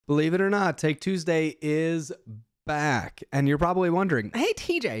Believe it or not, Take Tuesday is back. And you're probably wondering, hey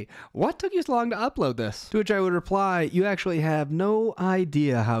TJ, what took you so long to upload this? To which I would reply, you actually have no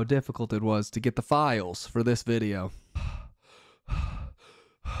idea how difficult it was to get the files for this video.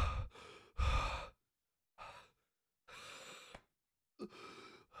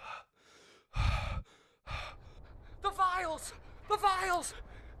 The files!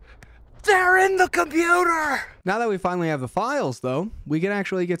 They're in the computer! Now that we finally have the files, though, we can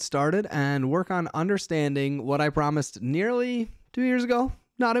actually get started and work on understanding what I promised nearly 2 years ago.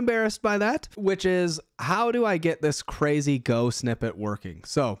 Not embarrassed by that, which is how do I get this crazy Go snippet working?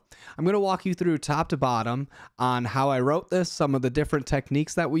 So I'm going to walk you through top to bottom on how I wrote this, some of the different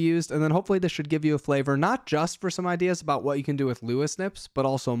techniques that we used, and then hopefully this should give you a flavor, not just for some ideas about what you can do with LuaSnips, but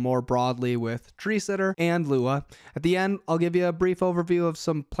also more broadly with Treesitter and Lua. At the end, I'll give you a brief overview of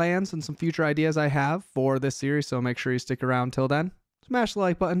some plans and some future ideas I have for this series, so make sure you stick around till then. Smash the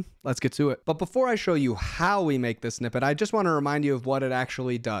like button. Let's get to it. But before I show you how we make this snippet, I just want to remind you of what it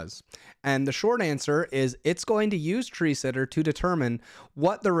actually does. And the short answer is it's going to use Treesitter to determine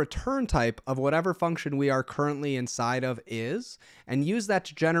what the return type of whatever function we are currently inside of is, and use that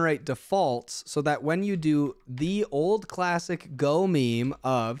to generate defaults so that when you do the old classic Go meme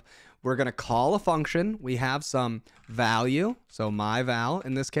of we're going to call a function, we have some value, so my val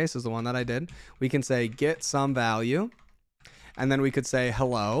in this case is the one that I did. We can say get some value. And then we could say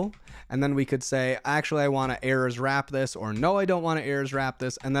hello, and then we could say, actually, I want to errors wrap this, or no, I don't want to errors wrap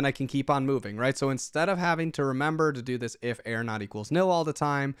this, and then I can keep on moving, right? So instead of having to remember to do this if error not equals nil all the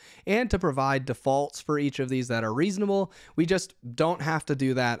time, and to provide defaults for each of these that are reasonable, we just don't have to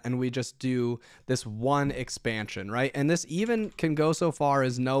do that, and we just do this one expansion, right? And this even can go so far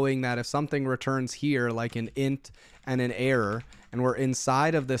as knowing that if something returns here, like an int and an error, and we're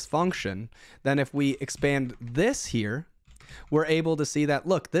inside of this function, then if we expand this here, we're able to see that,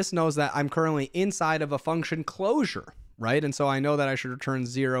 look, this knows that I'm currently inside of a function closure, right? And so I know that I should return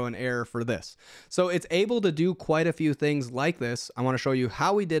 0 and error for this. So it's able to do quite a few things like this. I want to show you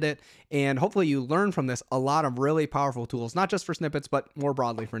how we did it, and hopefully you learn from this a lot of really powerful tools, not just for snippets, but more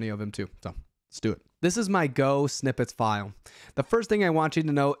broadly for NeoVim too. So let's do it. This is my Go snippets file. The first thing I want you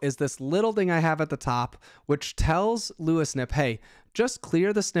to know is this little thing I have at the top, which tells LuaSnip, hey, just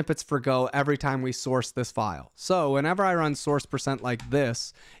clear the snippets for Go every time we source this file. So whenever I run source % like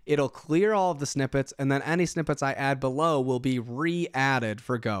this, it'll clear all of the snippets, and then any snippets I add below will be re-added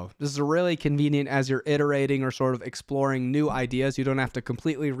for Go. This is really convenient as you're iterating or sort of exploring new ideas. You don't have to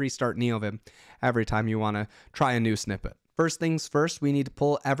completely restart NeoVim every time you want to try a new snippet. First things first, we need to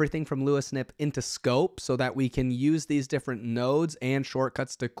pull everything from LuaSnip into scope so that we can use these different nodes and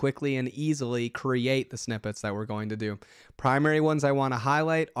shortcuts to quickly and easily create the snippets that we're going to do. Primary ones I want to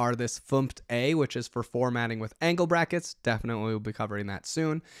highlight are this fumpt-a, which is for formatting with angle brackets. Definitely we'll be covering that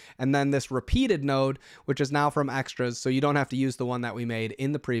soon. And then this repeated node, which is now from extras, so you don't have to use the one that we made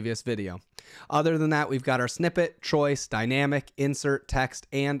in the previous video. Other than that, we've got our snippet, choice, dynamic, insert, text,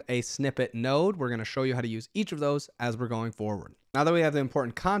 and a snippet node. We're going to show you how to use each of those as we're going forward. Now that we have the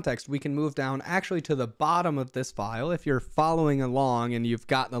important context, we can move down actually to the bottom of this file. If you're following along and you've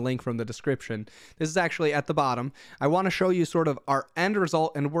gotten the link from the description, this is actually at the bottom. I want to show you sort of our end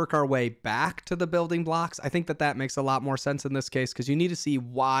result and work our way back to the building blocks. I think that that makes a lot more sense in this case because you need to see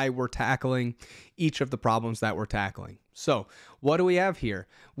why we're tackling each of the problems that we're tackling. So what do we have here?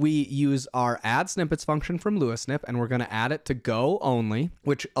 We use our add snippets function from LuaSnip, and we're going to add it to Go only,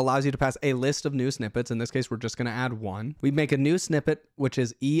 which allows you to pass a list of new snippets. In this case, we're just going to add one. We make a new snippet, which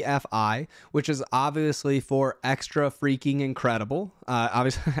is EFI, which is obviously for extra freaking incredible.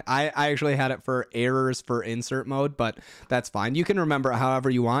 Obviously, I actually had it for errors for insert mode, but that's fine. You can remember however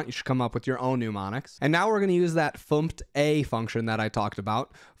you want. You should come up with your own mnemonics. And now we're going to use that fumpt-a function that I talked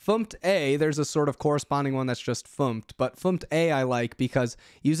about. Fumpt-a, there's a sort of corresponding one that's just fumpt, but fumpt-a I like because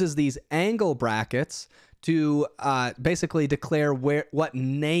it uses these angle brackets to basically declare what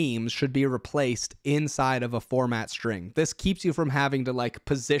names should be replaced inside of a format string. This keeps you from having to like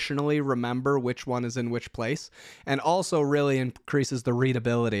positionally remember which one is in which place, and also really increases the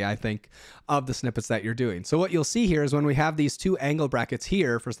readability, I think, of the snippets that you're doing. So what you'll see here is when we have these two angle brackets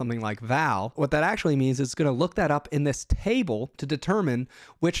here for something like val, what that actually means is it's going to look that up in this table to determine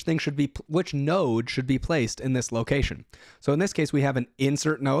which node should be placed in this location. So in this case, we have an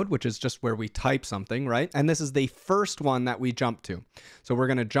insert node, which is just where we type something, right? And this is the first one that we jump to. So we're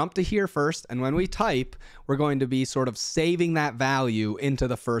going to jump to here first. And when we type, we're going to be sort of saving that value into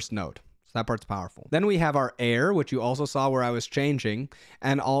the first node. So that part's powerful. Then we have our air, which you also saw where I was changing.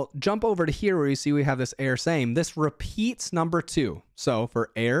 And I'll jump over to here where you see we have this air same. This repeats number 2. So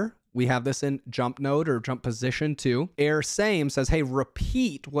for air, We have this in jump node or jump position 2. Error same says, hey,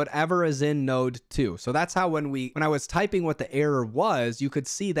 repeat whatever is in node 2. So that's how when I was typing what the error was, you could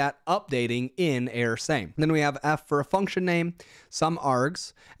see that updating in error same. Then we have F for a function name, some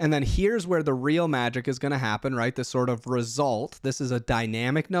args, and then here's where the real magic is going to happen, right? This sort of result. This is a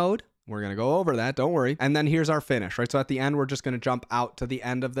dynamic node. We're going to go over that, don't worry. And then here's our finish, right? So at the end, we're just going to jump out to the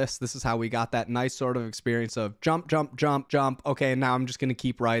end of this. This is how we got that nice sort of experience of jump, jump, jump, jump. Okay, and now I'm just going to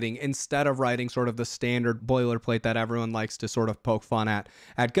keep writing instead of writing sort of the standard boilerplate that everyone likes to sort of poke fun at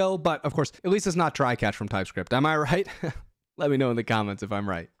Go. But of course, at least it's not try catch from TypeScript. Am I right? Let me know in the comments if I'm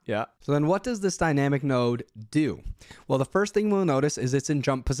right. Yeah. So then what does this dynamic node do? Well, the first thing we'll notice is it's in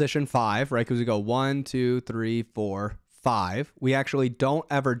jump position 5, right? Because we go 1, 2, 3, 4, 5. We actually don't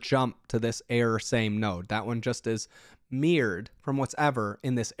ever jump to this error same node. That one just is mirrored from what's ever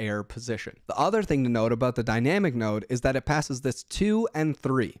in this error position. The other thing to note about the dynamic node is that it passes this 2 and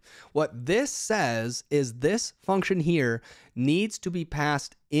 3. What this says is this function here needs to be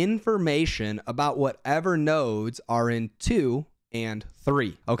passed information about whatever nodes are in 2 and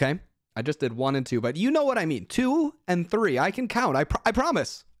 3. Okay? I just did 1 and 2, but you know what I mean. 2 and 3. I can count. I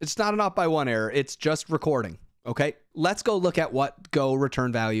promise. It's not an off by 1 error. It's just recording. Okay, let's go look at what Go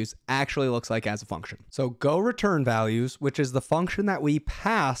return values actually looks like as a function. So Go return values, which is the function that we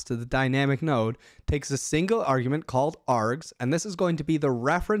pass to the dynamic node, takes a single argument called args, and this is going to be the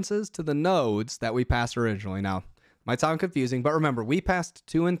references to the nodes that we passed originally. Now, might sound confusing, but remember, we passed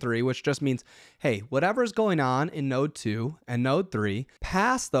 2 and 3, which just means, hey, whatever's going on in node 2 and node 3,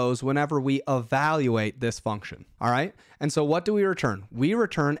 pass those whenever we evaluate this function. All right. And so what do we return? We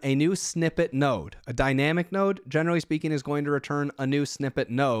return a new snippet node. A dynamic node, generally speaking, is going to return a new snippet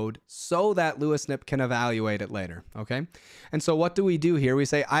node so that LuaSnip can evaluate it later. Okay. And so what do we do here? We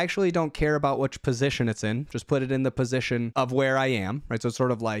say, I actually don't care about which position it's in. Just put it in the position of where I am. Right. So it's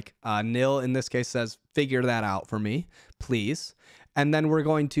sort of like nil in this case says, figure that out for me, please. And then we're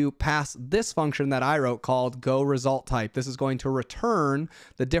going to pass this function that I wrote called Go result type. This is going to return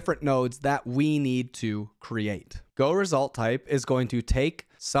the different nodes that we need to create. Go result type is going to take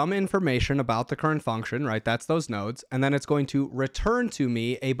some information about the current function, right? That's those nodes. And then it's going to return to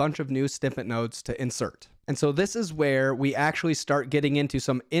me a bunch of new snippet nodes to insert. And so this is where we actually start getting into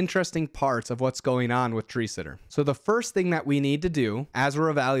some interesting parts of what's going on with Treesitter. So the first thing that we need to do as we're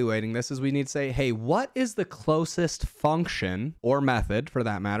evaluating this is we need to say, hey, what is the closest function or method for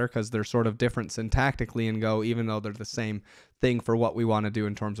that matter, because they're sort of different syntactically in Go, even though they're the same thing for what we want to do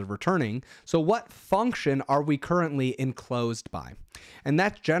in terms of returning. So what function are we currently enclosed by? And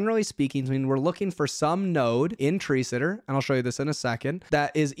that's generally speaking, I mean, we're looking for some node in Treesitter, and I'll show you this in a second,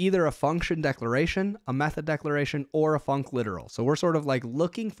 that is either a function declaration, a method declaration, or a func literal. So we're sort of like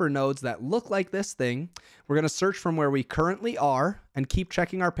looking for nodes that look like this thing. We're going to search from where we currently are and keep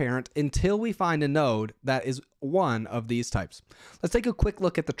checking our parent until we find a node that is one of these types. Let's take a quick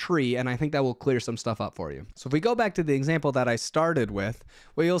look at the tree, and I think that will clear some stuff up for you. So if we go back to the example that I started with,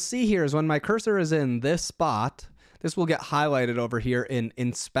 what you'll see here is when my cursor is in this spot, this will get highlighted over here in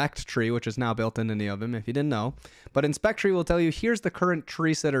inspect tree, which is now built into Neovim if you didn't know. But inspect tree will tell you here's the current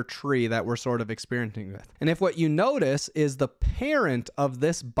Treesitter tree that we're sort of experiencing with. And if what you notice is the parent of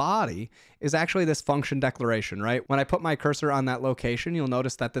this body is actually this function declaration, right? When I put my cursor on that location, you'll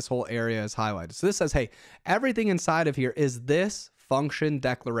notice that this whole area is highlighted. So this says, hey, everything inside of here is this function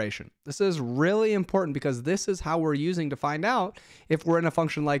declaration. This is really important because this is how we're using to find out if we're in a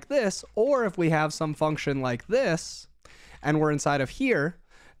function like this, or if we have some function like this and we're inside of here.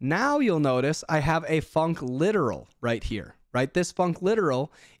 Now you'll notice I have a func literal right here, right? This func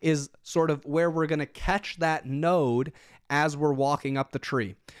literal is sort of where we're going to catch that node as we're walking up the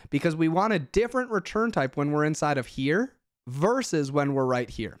tree, because we want a different return type when we're inside of here versus when we're right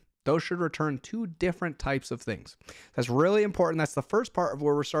here. Those should return two different types of things. That's really important. That's the first part of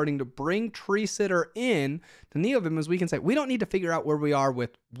where we're starting to bring Treesitter in to Neovim, is we can say, we don't need to figure out where we are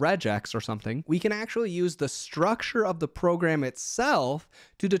with regex or something. We can actually use the structure of the program itself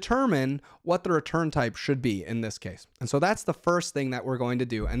to determine what the return type should be in this case. And so that's the first thing that we're going to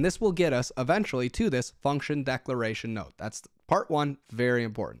do. And this will get us eventually to this function declaration node. That's part one, very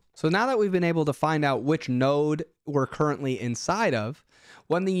important. So now that we've been able to find out which node we're currently inside of,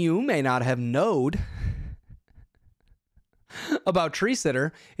 one thing you may not have known about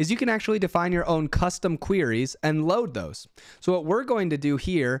Treesitter is you can actually define your own custom queries and load those. So what we're going to do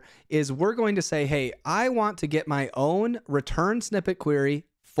here is we're going to say, hey, I want to get my own return snippet query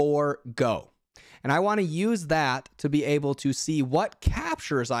for Go. And I want to use that to be able to see what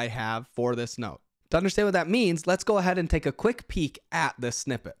captures I have for this node. To understand what that means, let's go ahead and take a quick peek at this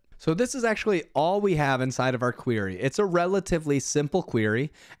snippet. So this is actually all we have inside of our query. It's a relatively simple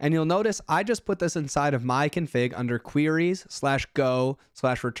query, and you'll notice I just put this inside of my config under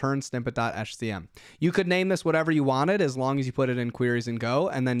queries/go/return snippet.htm. You could name this whatever you wanted as long as you put it in queries and go,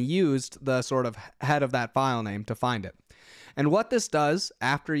 and then used the sort of head of that file name to find it. And what this does,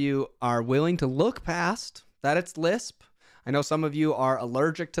 after you are willing to look past that it's Lisp, I know some of you are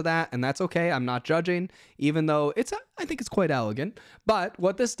allergic to that, and that's okay. I'm not judging, even though I think it's quite elegant. But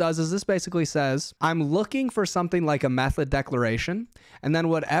what this does is this basically says, I'm looking for something like a method declaration, and then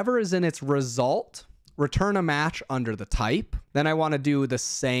whatever is in its result, return a match under the type. Then I want to do the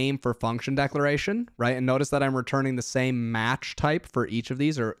same for function declaration, right? And notice that I'm returning the same match type for each of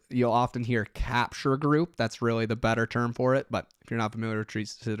these, or you'll often hear capture group. That's really the better term for it. But if you're not familiar with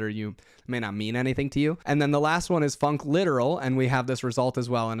Treesitter, you may not mean anything to you. And then the last one is func literal, and we have this result as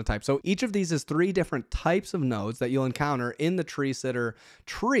well in a type. So each of these is 3 different types of nodes that you'll encounter in the Treesitter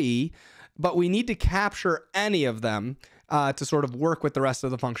tree, but we need to capture any of them to sort of work with the rest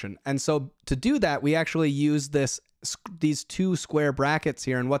of the function. And so to do that, we actually use these 2 square brackets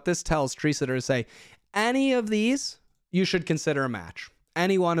here. And what this tells Treesitter is say, any of these you should consider a match.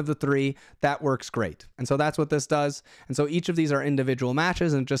 Any one of the 3, that works great. And so that's what this does. And so each of these are individual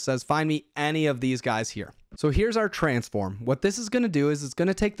matches, and it just says, find me any of these guys here. So here's our transform. What this is going to do is it's going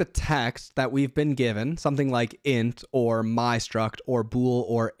to take the text that we've been given, something like int or mystruct or bool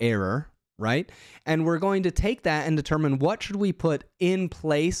or error, right? And we're going to take that and determine what should we put in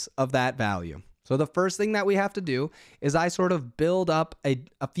place of that value. So the first thing that we have to do is I sort of build up a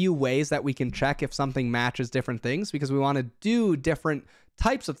few ways that we can check if something matches different things, because we want to do different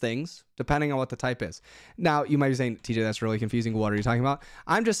types of things depending on what the type is. Now, you might be saying, TJ, that's really confusing. What are you talking about?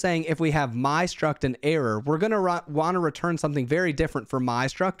 I'm just saying if we have mystruct and error, we're going to want to return something very different for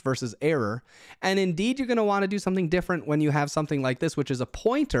mystruct versus error. And indeed, you're going to want to do something different when you have something like this, which is a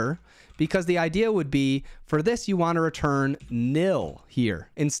pointer, because the idea would be for this, you want to return nil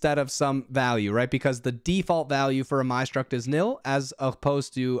here instead of some value, right? Because the default value for a mystruct is nil, as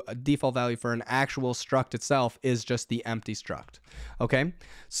opposed to a default value for an actual struct itself is just the empty struct. Okay,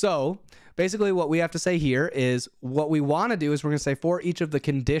 so basically what we have to say here is what we want to do is we're going to say for each of the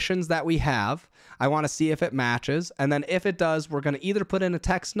conditions that we have, I want to see if it matches. And then if it does, we're going to either put in a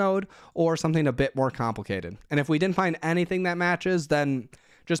text node or something a bit more complicated. And if we didn't find anything that matches, then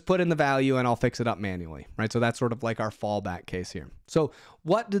just put in the value and I'll fix it up manually, right? So that's sort of like our fallback case here. So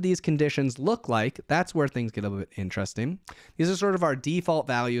what do these conditions look like? That's where things get a bit interesting. These are sort of our default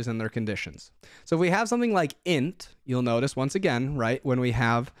values and their conditions. So if we have something like int, you'll notice once again, right? When we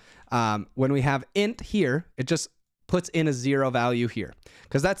have int here, it just puts in a 0 value here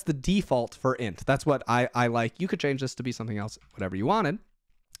because that's the default for int. That's what I like. You could change this to be something else, whatever you wanted.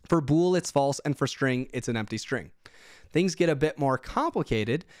 For bool, it's false, and for string, it's an empty string. Things get a bit more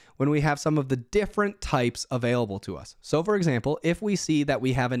complicated when we have some of the different types available to us. So for example, if we see that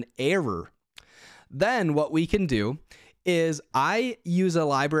we have an error, then what we can do is I use a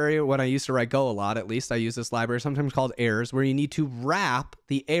library when I used to write Go a lot, at least I use this library sometimes called errors, where you need to wrap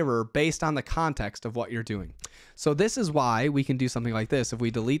the error based on the context of what you're doing. So this is why we can do something like this. If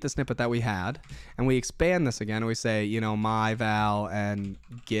we delete the snippet that we had and we expand this again, and we say, you know, my val and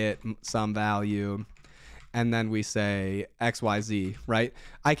get some value, and then we say XYZ, right?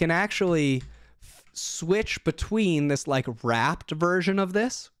 I can actually switch between this like wrapped version of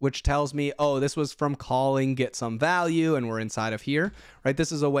this, which tells me, oh, this was from calling get some value and we're inside of here, right?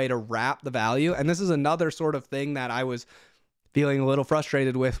 This is a way to wrap the value. And this is another sort of thing that I was feeling a little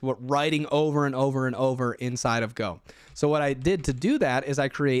frustrated with writing over and over and over inside of Go. So what I did to do that is I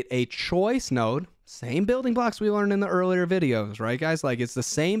create a choice node, same building blocks we learned in the earlier videos, right guys? Like it's the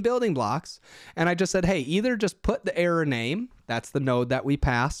same building blocks. And I just said, hey, either just put the error name, that's the node that we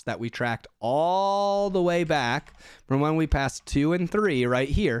passed, that we tracked all the way back from when we passed 2 and 3 right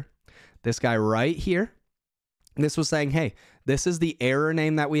here. This guy right here. This was saying, hey, this is the error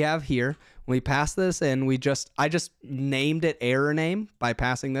name that we have here. When we pass this in, I just named it error name by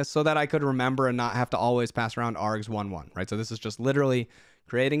passing this so that I could remember and not have to always pass around args11, right? So this is just literally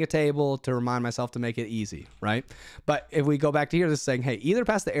creating a table to remind myself to make it easy, right? But if we go back to here, this is saying, hey, either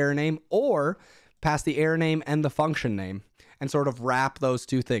pass the error name or pass the error name and the function name and sort of wrap those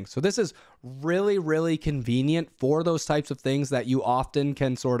two things. So this is really, really convenient for those types of things that you often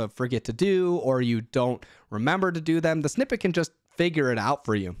can sort of forget to do or you don't remember to do them. The snippet can just figure it out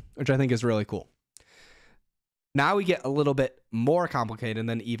for you, which I think is really cool. Now we get a little bit more complicated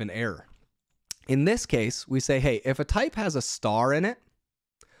than even error. In this case, we say, hey, if a type has a star in it,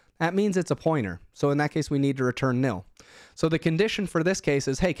 that means it's a pointer. So in that case, we need to return nil. So the condition for this case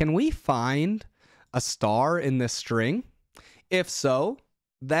is, hey, can we find a star in this string? If so,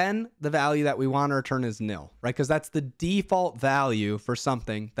 then the value that we want to return is nil, right? Because that's the default value for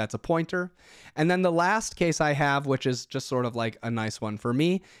something that's a pointer. And then the last case I have, which is just sort of like a nice one for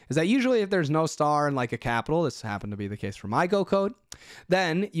me, is that usually if there's no star and like a capital, this happened to be the case for my Go code,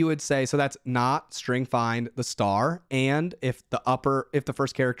 then you would say, so that's not string find the star. And if the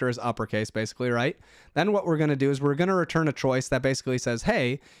first character is uppercase, basically, right? Then what we're going to do is we're going to return a choice that basically says,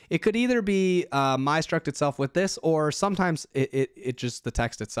 hey, it could either be my struct itself with this, or sometimes it just the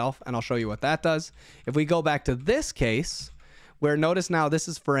text itself. And I'll show you what that does. If we go back to this case, where notice now this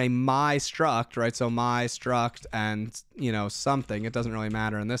is for a my struct, right? So my struct and, you know, something, it doesn't really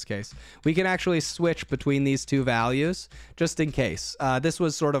matter in this case. We can actually switch between these two values just in case. This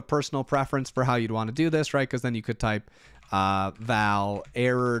was sort of personal preference for how you'd want to do this, right? Because then you could type val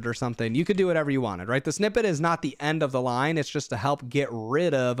errored or something. You could do whatever you wanted, right? The snippet is not the end of the line. It's just to help get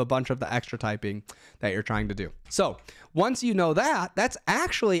rid of a bunch of the extra typing that you're trying to do. So once you know that, that's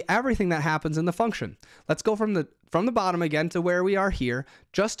actually everything that happens in the function. Let's go from the bottom again to where we are here,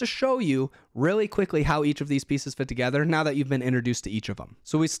 just to show you really quickly how each of these pieces fit together now that you've been introduced to each of them.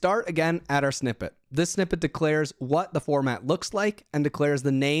 So we start again at our snippet. This snippet declares what the format looks like and declares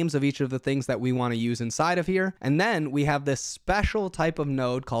the names of each of the things that we want to use inside of here. And then we have this special type of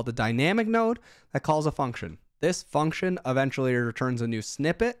node called a dynamic node that calls a function. This function eventually returns a new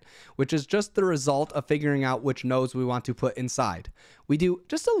snippet, which is just the result of figuring out which nodes we want to put inside. We do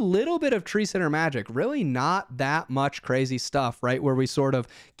just a little bit of Treesitter magic, really not that much crazy stuff, right? Where we sort of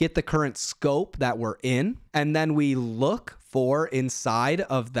get the current scope that we're in, and then we look for inside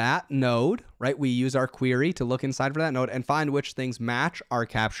of that node, right? We use our query to look inside for that node and find which things match our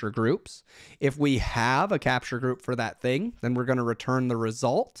capture groups. If we have a capture group for that thing, then we're going to return the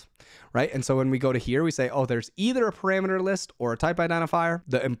result, right? And so when we go to here, we say, oh, there's either a parameter list or a type identifier.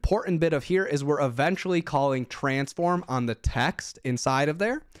 The important bit of here is we're eventually calling transform on the text inside of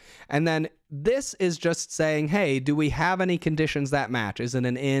there. And then this is just saying, hey, do we have any conditions that match? Is it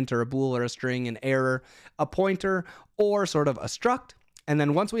an int or a bool or a string, an error, a pointer, or sort of a struct? And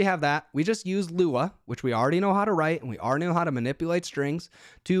then once we have that, we just use Lua, which we already know how to write, and we already know how to manipulate strings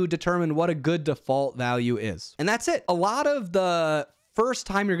to determine what a good default value is. And that's it. A lot of the first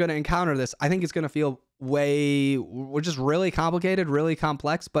time you're going to encounter this, I think it's going to feel just really complicated, really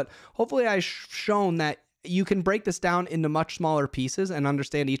complex, but hopefully I've shown that you can break this down into much smaller pieces and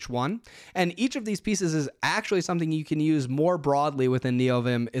understand each one. And each of these pieces is actually something you can use more broadly within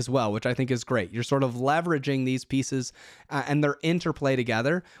NeoVim as well, which I think is great. You're sort of leveraging these pieces and their interplay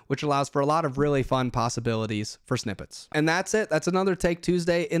together, which allows for a lot of really fun possibilities for snippets. And that's it. That's another Take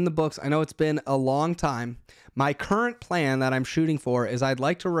Tuesday in the books. I know it's been a long time. My current plan that I'm shooting for is I'd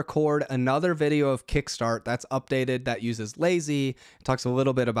like to record another video of Kickstart that's updated, that uses lazy, talks a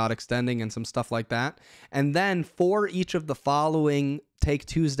little bit about extending and some stuff like that. And then for each of the following Take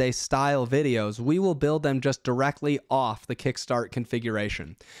Tuesday style videos, we will build them just directly off the Kickstart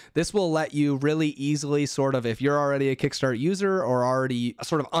configuration. This will let you really easily sort of, if you're already a Kickstart user or already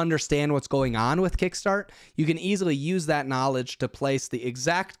sort of understand what's going on with Kickstart, you can easily use that knowledge to place the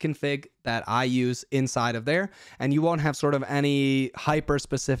exact config that I use inside of there, and you won't have sort of any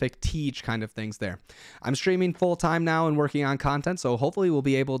hyper-specific teach kind of things there. I'm streaming full-time now and working on content, so hopefully we'll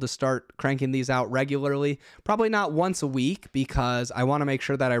be able to start cranking these out regularly. Probably not once a week, because I want to make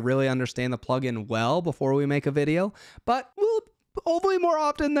sure that I really understand the plugin well before we make a video, but we'll hopefully more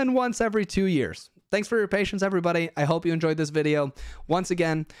often than once every 2 years. Thanks for your patience, everybody. I hope you enjoyed this video. Once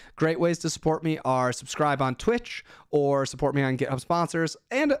again, great ways to support me are subscribe on Twitch or support me on GitHub sponsors,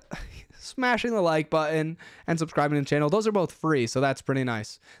 and smashing the like button and subscribing to the channel. Those are both free, so that's pretty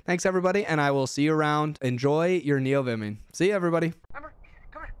nice. Thanks, everybody, and I will see you around. Enjoy your NeoVimming. See you, everybody. Ember,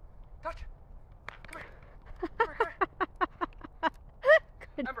 come here. Touch. Come here. Come here.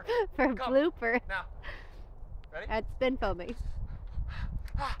 Good Ember, for come. blooper. Now. Ready? It's been filming.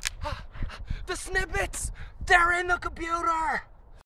 The snippets! They're in the computer!